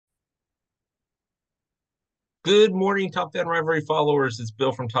Good morning, Top Fan Rivalry followers. It's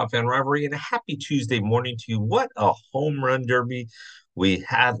Bill from Top Fan Rivalry, and a happy Tuesday morning to you. What a home run derby we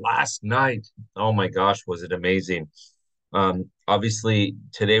had last night. Oh my gosh, was it amazing? Obviously,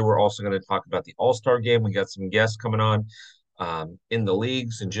 today we're also going to talk about the All-Star game. We got some guests coming on in the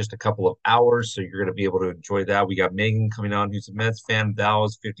leagues in just a couple of hours, so you're going to be able to enjoy that. We got Megan coming on, who's a Mets fan. Val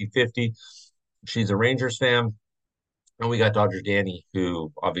is 50-50. She's a Rangers fan. And we got Dodger Danny,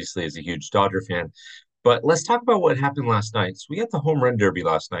 who obviously is a huge Dodger fan. But let's talk about what happened last night. So we got the home run derby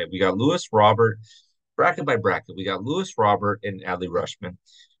last night. We got Lewis Robert, bracket by bracket. We got Lewis Robert and Adley Rushman.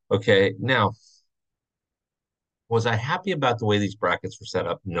 Okay, now, was I happy about the way these brackets were set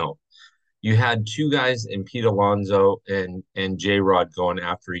up? No. You had two guys in Pete Alonso and J Rod going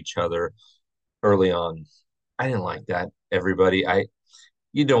after each other early on. I didn't like that, everybody.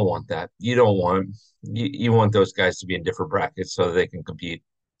 You don't want that. You want those guys to be in different brackets so that they can compete.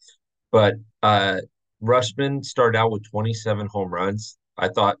 But Rushman started out with 27 home runs. I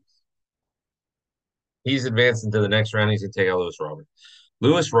thought he's advancing to the next round. He's gonna take out Lewis Robert.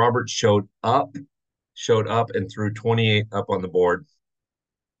 Lewis Robert showed up and threw 28 up on the board,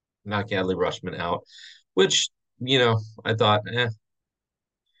 knocked Adley Rushman out, which, I thought,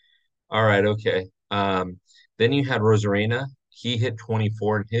 all right, okay. Then you had Rosarena. He hit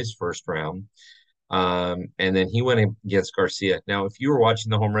 24 in his first round. And then he went against Garcia. Now, if you were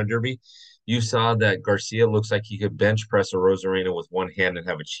watching the home run derby, you saw that Garcia looks like he could bench press a Rosarena with one hand and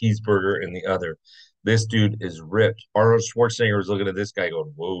have a cheeseburger in the other. This dude is ripped. Arnold Schwarzenegger was looking at this guy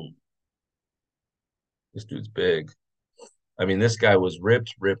going, whoa, this dude's big. I mean, this guy was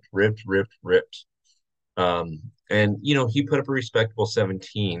ripped, ripped, ripped, ripped, ripped. And he put up a respectable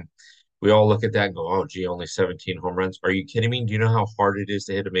 17. We all look at that and go, oh, gee, only 17 home runs. Are you kidding me? Do you know how hard it is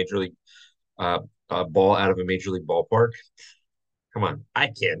to hit a major league ball out of a major league ballpark? Come on, I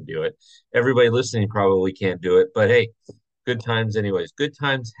can't do it. Everybody listening probably can't do it, but hey, good times anyways. Good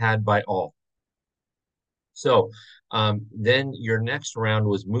times had by all. So then your next round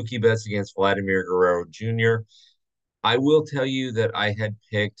was Mookie Betts against Vladimir Guerrero Jr. I will tell you that I had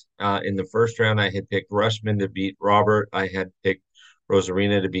picked in the first round, I had picked Rushman to beat Robert. I had picked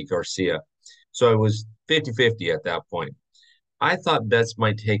Rosarina to beat Garcia. So I was 50-50 at that point. I thought Betts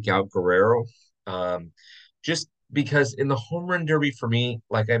might take out Guerrero. Just because in the home run derby for me,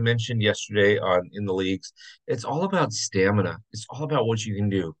 like I mentioned yesterday on in the leagues, it's all about stamina. It's all about what you can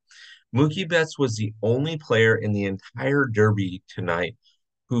do. Mookie Betts was the only player in the entire derby tonight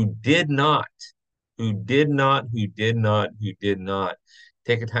who did not, who did not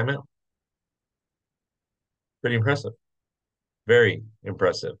take a timeout. Pretty impressive. Very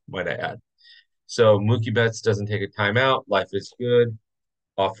impressive, might I add. So Mookie Betts doesn't take a timeout. Life is good.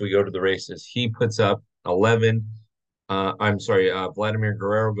 Off we go to the races. He puts up 11. I'm sorry, Vladimir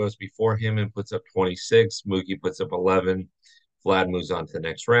Guerrero goes before him and puts up 26. Mookie puts up 11. Vlad moves on to the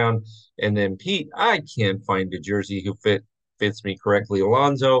next round. And then Pete, I can't find a jersey who fits me correctly.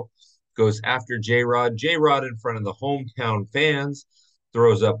 Alonzo goes after J Rod. J Rod in front of the hometown fans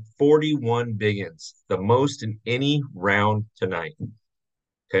throws up 41 biggins, the most in any round tonight.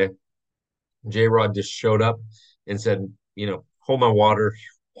 Okay. J Rod just showed up and said, hold my water,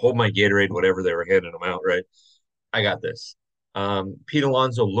 hold my Gatorade, whatever they were handing him out, right? I got this. Pete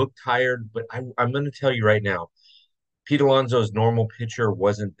Alonso looked tired, but I'm going to tell you right now, Pete Alonso's normal pitcher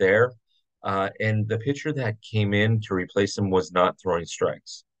wasn't there. And the pitcher that came in to replace him was not throwing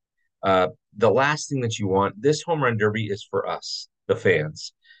strikes. The last thing that you want, this home run derby is for us, the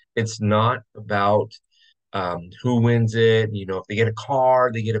fans. It's not about who wins it. If they get a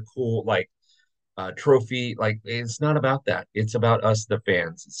car, they get a cool, trophy. Like, it's not about that. It's about us, the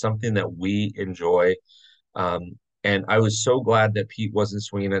fans. It's something that we enjoy. And I was so glad that Pete wasn't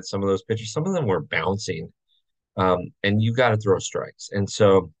swinging at some of those pitches. Some of them were bouncing, and you got to throw strikes. And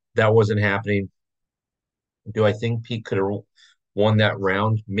so that wasn't happening. Do I think Pete could have won that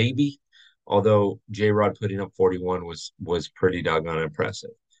round? Maybe. Although J Rod putting up 41 was pretty doggone impressive.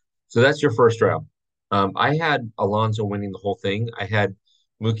 So that's your first round. I had Alonso winning the whole thing. I had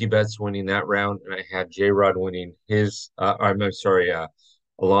Mookie Betts winning that round, and I had J Rod winning his. I'm sorry,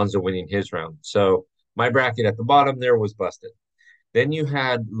 Alonso winning his round. So my bracket at the bottom there was busted. Then you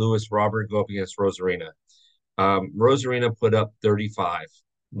had Lewis Robert go up against Rosarina. Rosarina put up 35.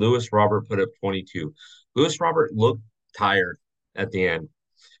 Lewis Robert put up 22. Lewis Robert looked tired at the end.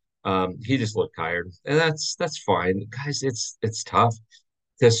 He just looked tired, and that's fine, guys. It's tough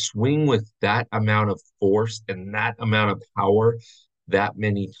to swing with that amount of force and that amount of power that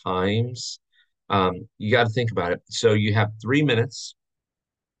many times. You got to think about it. So you have 3 minutes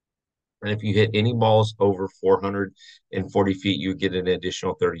And if you hit any balls over 440 feet, you get an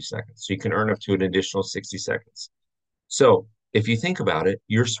additional 30 seconds. So you can earn up to an additional 60 seconds. So if you think about it,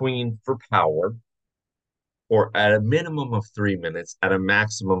 you're swinging for power or at a minimum of 3 minutes, at a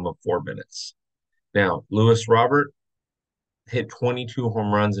maximum of 4 minutes. Now, Lewis Robert hit 22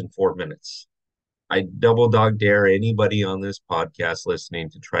 home runs in 4 minutes. I double dog dare anybody on this podcast listening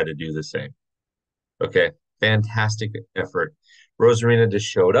to try to do the same. Okay. Fantastic effort. Rosarina just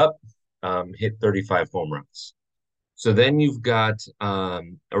showed up, hit 35 home runs. So then you've got a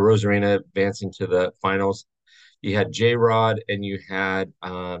Rosarina advancing to the finals. You had J Rod and you had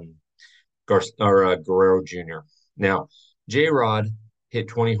Guerrero Jr. Now, J Rod hit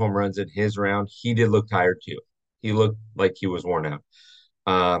 20 home runs in his round. He did look tired too. He looked like he was worn out.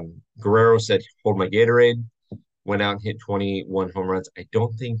 Guerrero said, "Hold my Gatorade." Went out and hit 21 home runs. I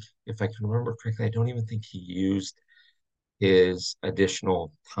don't think, if I can remember correctly, I don't even think he used his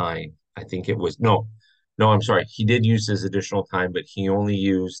additional time. I think it was no, I'm sorry. He did use his additional time, but he only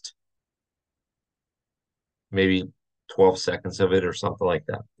used maybe 12 seconds of it or something like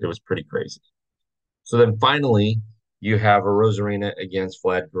that. It was pretty crazy. So then finally, you have a Rosarina against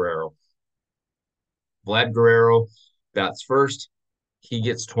Vlad Guerrero. Vlad Guerrero bats first. He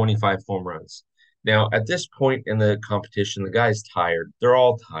gets 25 home runs. Now, at this point in the competition, the guy's tired. They're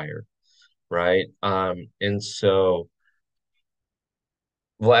all tired, right? And so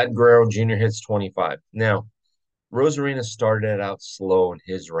Vlad Guerrero Jr. hits 25. Now, Rosarina started out slow in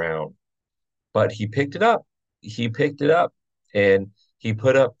his round, but he picked it up. He picked it up and he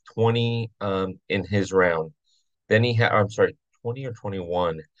put up 20 in his round. Then he had, I'm sorry, 20 or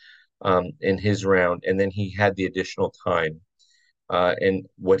 21 in his round. And then he had the additional time. And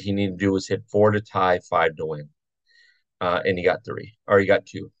what he needed to do was hit four to tie, five to win. And he got three, or he got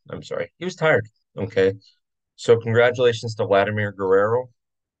two. I'm sorry. He was tired. Okay. So congratulations to Vladimir Guerrero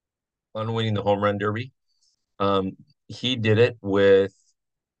on winning the home run derby. He did it with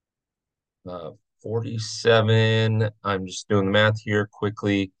uh, 47. I'm just doing the math here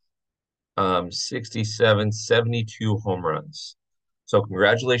quickly. 67, 72 home runs. So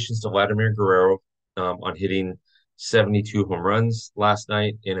congratulations to Vladimir Guerrero on hitting 72 home runs last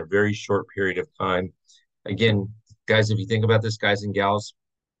night in a very short period of time. Again, guys, if you think about this, guys and gals,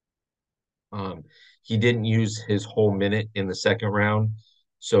 he didn't use his whole minute in the second round.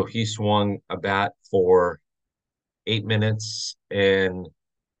 So he swung a bat for 8 minutes and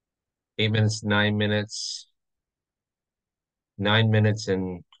 8 minutes, 9 minutes, 9 minutes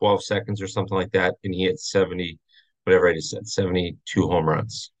and 12 seconds or something like that. And he hit 70, whatever I just said, 72 home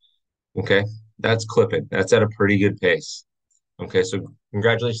runs. Okay. That's clipping. That's at a pretty good pace. Okay. So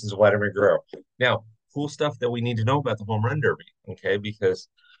congratulations to Vladimir Guerrero. Now, cool stuff that we need to know about the home run derby. Okay. Because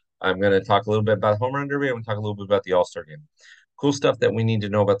I'm going to talk a little bit about home run derby. I'm going to talk a little bit about the All-Star game. Cool stuff that we need to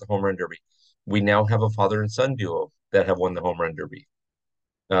know about the home run derby. We now have a father and son duo that have won the home run derby.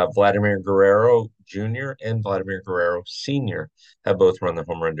 Vladimir Guerrero Jr. and Vladimir Guerrero Sr. have both run the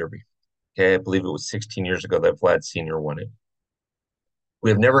home run derby. Okay, I believe it was 16 years ago that Vlad Sr. won it.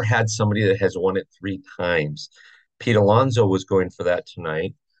 We have never had somebody that has won it three times. Pete Alonso was going for that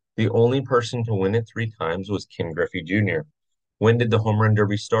tonight. The only person to win it three times was Ken Griffey Jr. When did the home run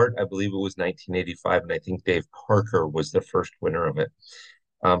derby start? I believe it was 1985, and I think Dave Parker was the first winner of it.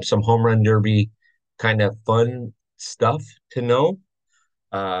 Some home run derby kind of fun stuff to know.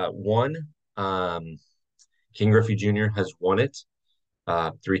 One, King Griffey Jr. has won it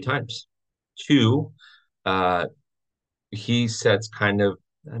three times. Two, uh, he sets kind of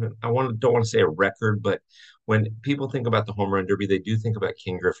don't want to say a record, but when people think about the home run derby, they do think about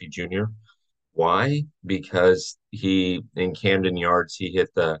King Griffey Jr. Why? Because he in Camden Yards he hit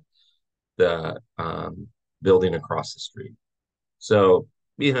the building across the street. So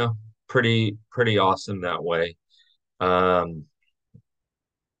pretty awesome that way. Um,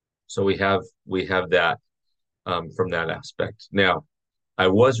 so we have that from that aspect. Now, I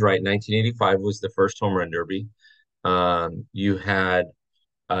was right. 1985 was the first home run derby. You had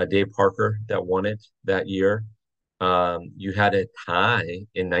Dave Parker that won it that year. You had a tie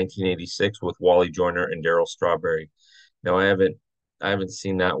in 1986 with Wally Joyner and Darryl Strawberry. Now I haven't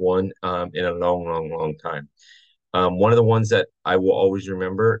seen that one in a long, long, long time. One of the ones that I will always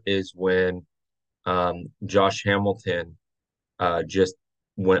remember is when Josh Hamilton just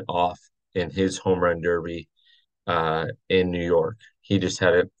went off in his home run derby in New York. He just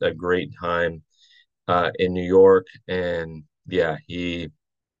had a great time in New York, and yeah, he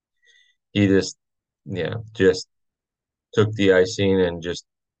just took the icing and just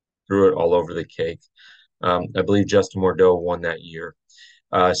threw it all over the cake. I believe Justin Mordeau won that year.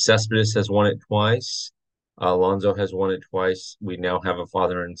 Cespedes has won it twice. Alonso has won it twice. We now have a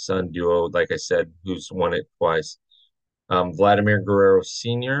father and son duo, like I said, who's won it twice. Vladimir Guerrero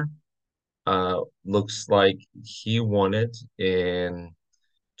Sr. Looks like he won it in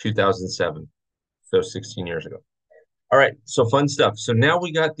 2007, so 16 years ago. All right, so fun stuff. So now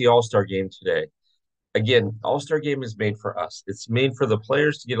we got the All-Star game today. Again, All-Star game is made for us. It's made for the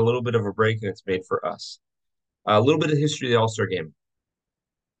players to get a little bit of a break, and it's made for us. A little bit of history of the All-Star game.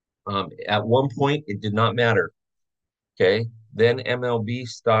 At one point, it did not matter. Okay. Then MLB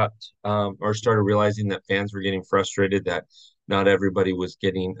stopped or started realizing that fans were getting frustrated that not everybody was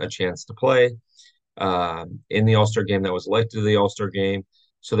getting a chance to play in the All-Star game that was elected to the All-Star game.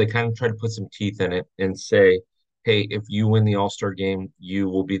 So they kind of tried to put some teeth in it and say, hey, if you win the All-Star game,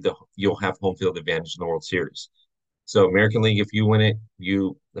 you'll have home field advantage in the World Series. So American League, if you win it,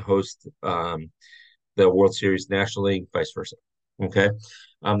 you host the World Series, National League, vice versa. Okay.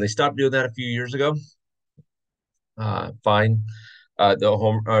 They stopped doing that a few years ago. Fine. The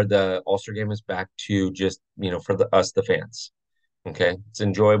home or the All-Star game is back to just, for the fans. Okay. It's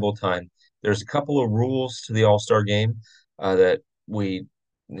enjoyable time. There's a couple of rules to the All-Star game that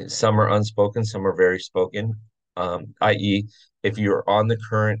some are unspoken, some are very spoken. I.e., if you're on the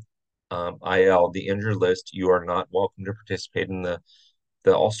current IL, the injured list, you are not welcome to participate in the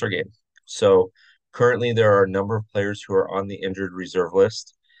All-Star game. So currently there are a number of players who are on the injured reserve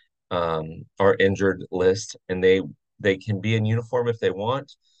list, or injured list, and they can be in uniform if they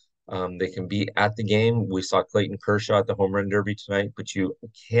want. They can be at the game. We saw Clayton Kershaw at the home run derby tonight, but you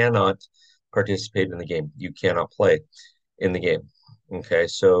cannot participate in the game. You cannot play in the game. Okay,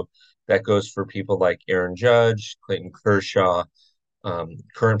 so that goes for people like Aaron Judge, Clayton Kershaw,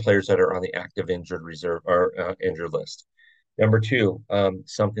 current players that are on the active injured reserve or injured list. Number two,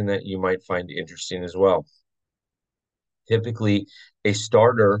 something that you might find interesting as well. Typically, a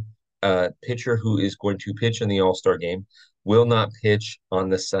starter pitcher who is going to pitch in the All-Star game will not pitch on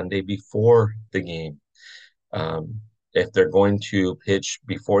the Sunday before the game. If they're going to pitch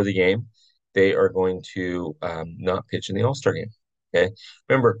before the game, they are going to not pitch in the All-Star game. Okay.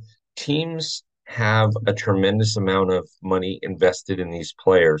 Remember, teams have a tremendous amount of money invested in these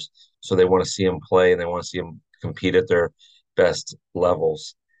players. So they want to see them play and they want to see them compete at their best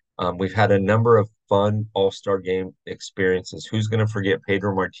levels. We've had a number of fun All-Star game experiences. Who's going to forget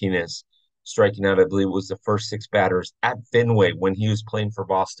Pedro Martinez striking out? I believe it was the first six batters at Fenway when he was playing for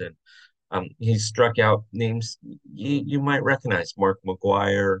Boston. He struck out names you might recognize: Mark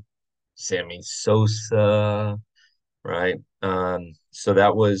McGwire, Sammy Sosa, right? So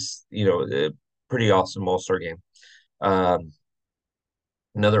that was, a pretty awesome All-Star game. Um,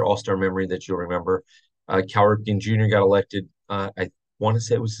 Another All-Star memory that you'll remember, Cal Ripken Jr. got elected. I want to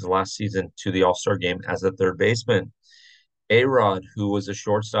say it was his last season to the All-Star game as a third baseman. A-Rod, who was a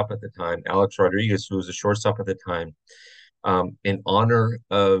shortstop at the time, Alex Rodriguez, who was a shortstop at the time, in honor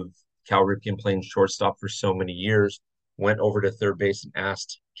of Cal Ripken playing shortstop for so many years, went over to third base and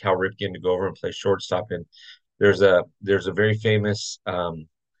asked Cal Ripken to go over and play shortstop. And there's a very famous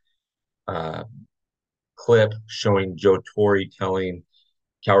uh, clip showing Joe Torre telling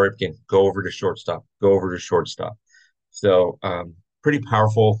Cal Ripken, go over to shortstop, go over to shortstop. So pretty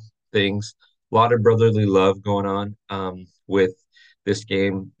powerful things. A lot of brotherly love going on with this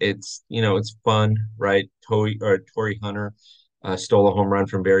game. It's fun, right? Torrey Hunter stole a home run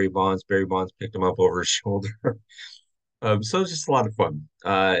from Barry Bonds. Barry Bonds picked him up over his shoulder. So it's just a lot of fun.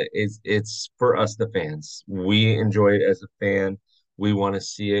 It's for us, the fans. We enjoy it as a fan. We want to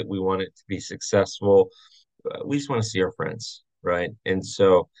see it. We want it to be successful. We just want to see our friends, right? And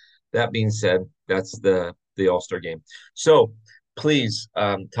so, that being said, that's the All Star game. So please,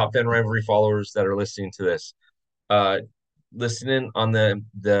 Top Fan Rivalry followers that are listening to this, uh, listening on the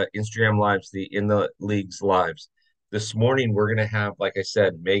Instagram lives, the In the Leagues lives. This morning, we're going to have, like I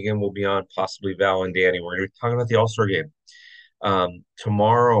said, Megan will be on, possibly Val and Danny. We're going to be talking about the All Star game.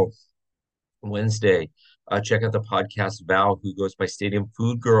 Tomorrow, Wednesday, check out the podcast. Val, who goes by Stadium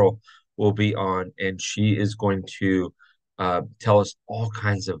Food Girl, will be on, and she is going to tell us all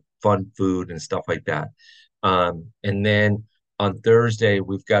kinds of fun food and stuff like that. And then on Thursday,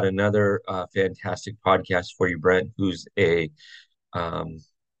 we've got another fantastic podcast for you, Brent, um,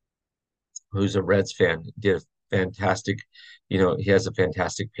 who's a Reds fan. Did a fantastic, he has a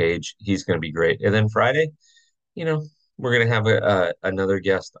fantastic page. He's going to be great. And then Friday, you know, we're going to have another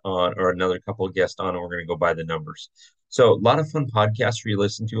guest on, or another couple of guests on, and we're going to go by the numbers. So a lot of fun podcasts for you to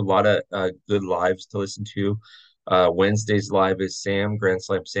listen to, a lot of good lives to listen to. Wednesday's live is Sam, Grand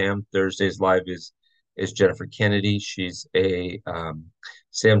Slam Sam. Thursday's live is Jennifer Kennedy. She's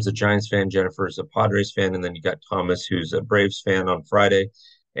Sam's a Giants fan, Jennifer's a Padres fan, and then you got Thomas, who's a Braves fan on Friday.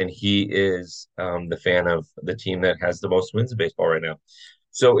 and he is the fan of the team that has the most wins in baseball right now.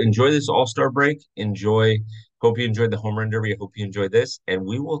 So enjoy this All-Star break. Hope you enjoyed the home run derby. I hope you enjoyed this, and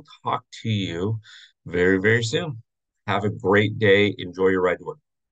we will talk to you very, very soon. Have a great day. Enjoy your ride to work.